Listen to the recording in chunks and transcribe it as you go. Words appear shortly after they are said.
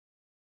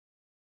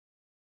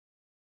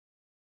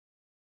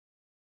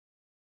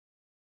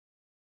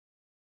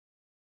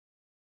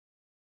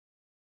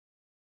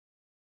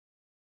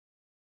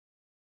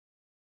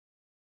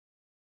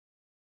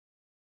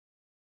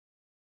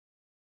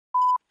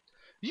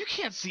You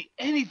can't see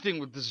anything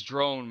with this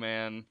drone,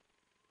 man.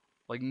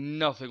 Like,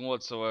 nothing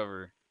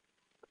whatsoever.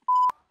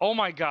 Oh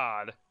my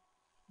god.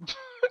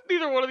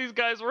 Neither one of these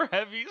guys were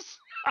heavies.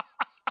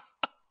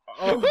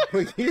 Oh,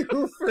 you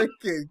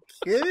freaking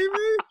kidding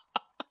me?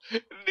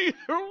 Neither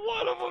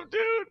one of them,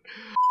 dude.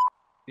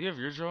 You have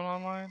your drone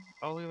online?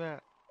 Oh, look at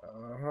that.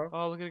 Uh-huh.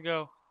 Oh, look at it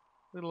go.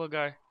 Look at the little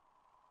guy.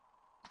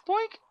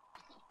 Boink.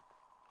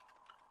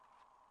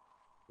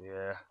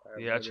 Yeah.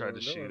 Yeah, I tried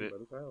to shoot it.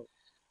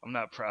 I'm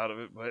not proud of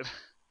it, but...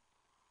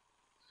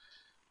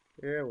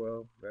 Yeah,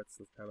 well, that's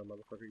the kind of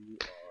motherfucker you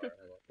are. How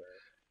about that?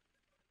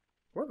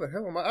 Where the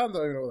hell am I? I don't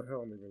even know where the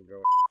hell I'm even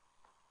going.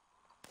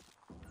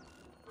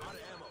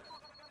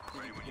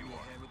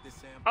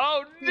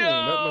 Oh no!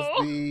 That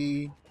must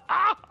be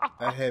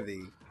a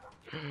heavy.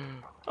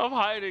 I'm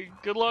hiding.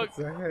 Good luck.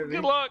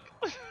 Good luck.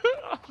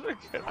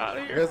 Get out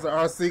of here. There's the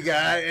RC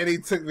guy, and he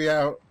took me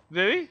out.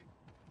 Did he?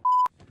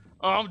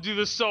 Oh, I'm gonna do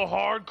this so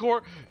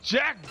hardcore.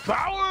 Jack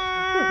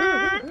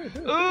Bauer!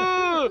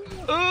 Oh,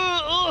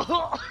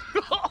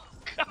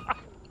 God.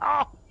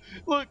 Oh,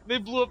 look, they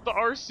blew up the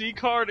RC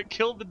car and it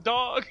killed the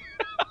dog.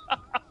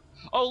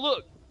 Oh,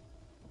 look.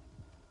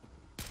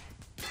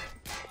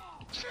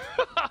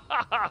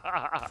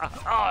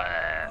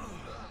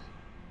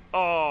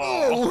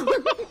 Oh.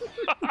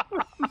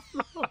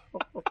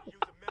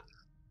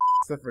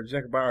 Except for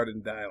Jack Bauer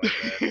didn't die like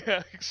that.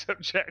 Yeah,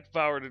 except Jack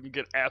Bauer didn't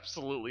get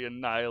absolutely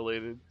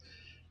annihilated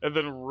and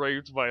then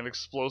raped by an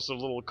explosive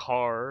little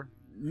car.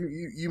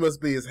 You must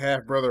be his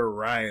half brother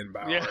Ryan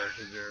Bauer. Yeah,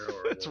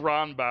 it's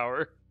Ron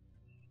Bauer.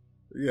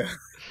 Yeah.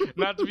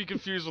 Not to be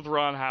confused with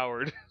Ron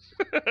Howard.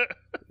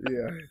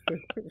 Yeah.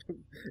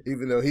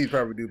 Even though he'd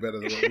probably do better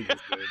than what we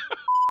just did.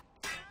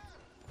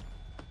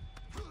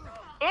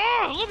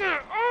 Oh, look at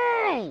it!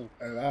 Oh!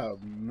 And I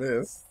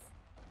missed.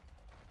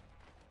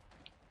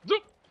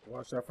 Zoop.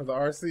 Watch out for the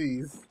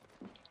RCs.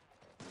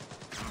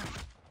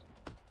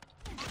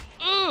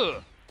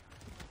 Ugh!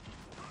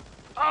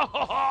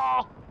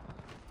 Oh!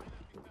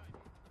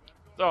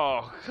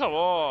 Oh, come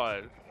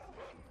on!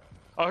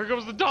 Oh, here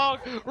comes the dog!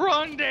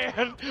 Run,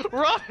 Dan!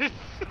 Run!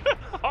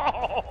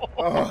 Oh!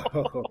 Oh,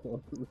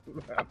 no.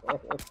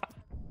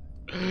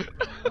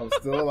 I'm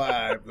still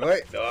alive.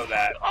 Wait, no, I'm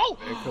not. Oh!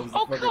 Here comes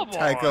Oh, the come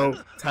fucking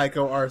on!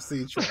 Tyco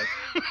RC truck.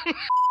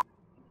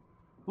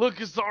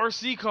 Look, it's the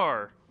RC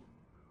car.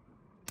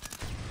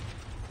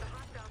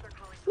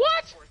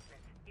 What?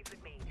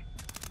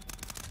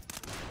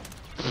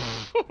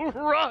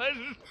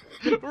 Run!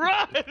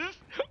 Run!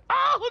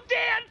 Oh,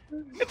 Dan!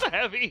 It's a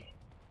heavy.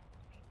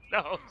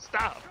 No,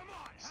 stop.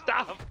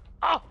 Stop.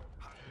 Oh!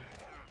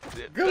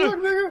 Good luck,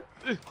 nigga.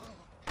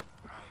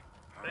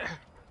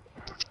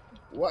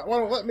 What?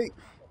 Let me.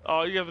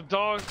 Oh, you got the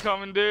dogs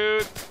coming,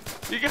 dude.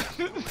 You got.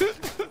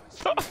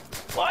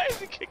 Why is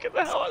he kicking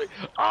the hell out of me?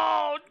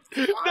 Oh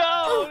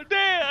no,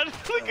 Dan!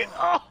 Look at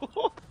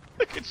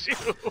look at you.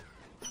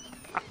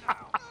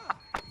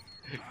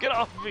 Get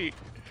off me.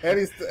 And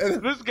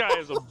This guy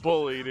is a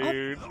bully,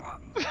 dude.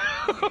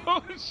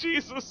 Oh,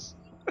 Jesus.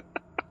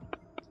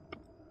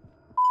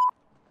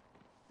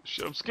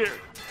 Shit, I'm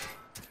scared.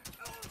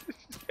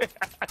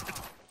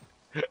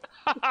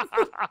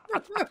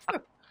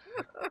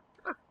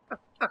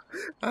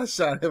 I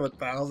shot him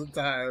 1,000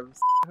 times.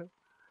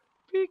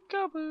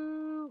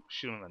 Peekaboo.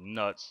 Shoot him in the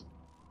nuts.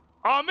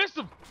 Oh, I missed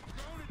him.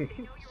 I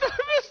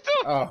missed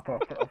him. Oh,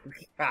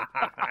 God.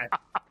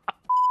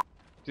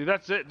 Dude,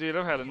 that's it, dude.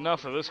 I've had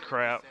enough of this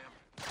crap.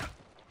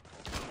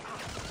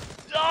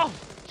 Oh!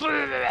 Give me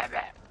a hand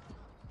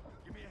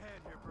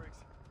here, Briggs.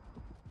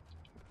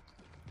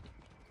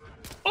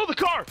 Oh, the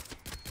car!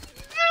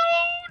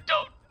 No,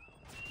 don't!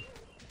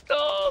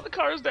 Oh, the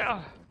car's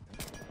down.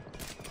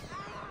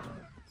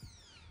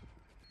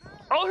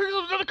 Oh, here's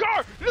another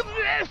car!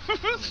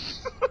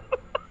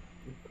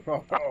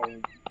 Oh,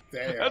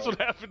 damn. That's what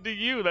happened to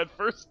you that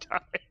first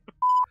time.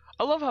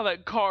 I love how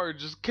that car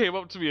just came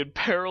up to me and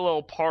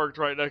parallel parked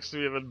right next to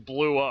me and then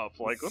blew up.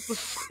 Like, what the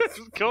fuck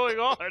is going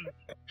on?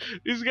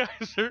 These guys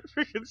are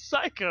freaking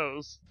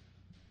psychos.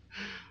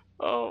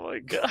 Oh my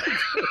god.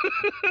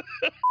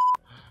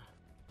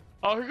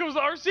 Oh, here comes the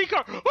RC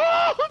car.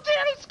 Oh,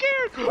 damn, I'm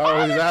scared.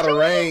 Oh, he's out of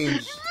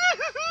range.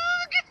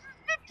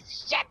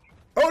 Shit.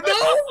 Oh, no!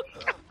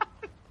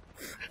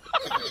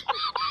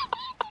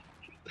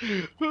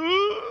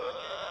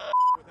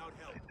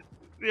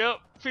 Yep,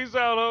 peace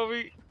out,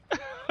 homie.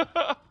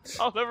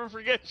 I'll never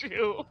forget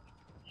you.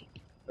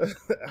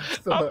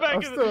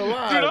 I'm still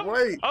alive. Dude,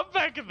 Wait. I'm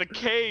back in the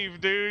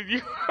cave, dude.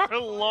 You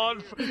are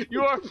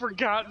you are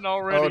forgotten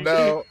already. Oh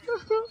no.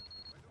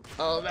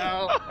 Oh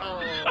no.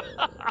 Oh.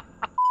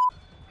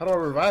 How do I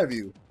revive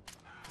you?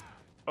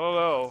 Oh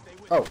no.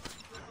 Oh.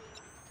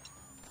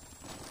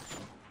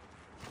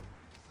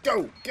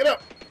 Go! Get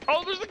up!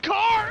 Oh, there's a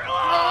car!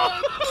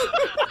 Oh!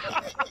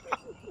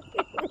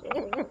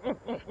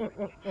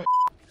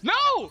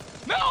 No!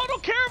 No, I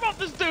don't care about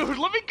this dude!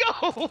 Let me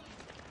go!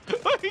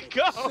 Let me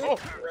go!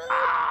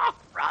 Ah!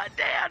 Run,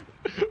 Dan!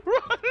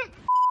 Run!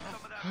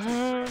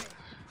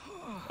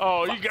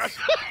 Oh, you got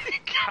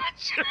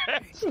Got your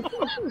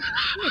asshole.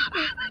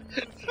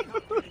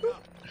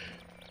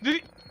 Did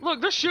he,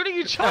 look, they're shooting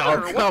each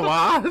other. Oh, come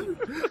on!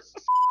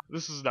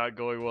 This is not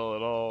going well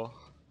at all.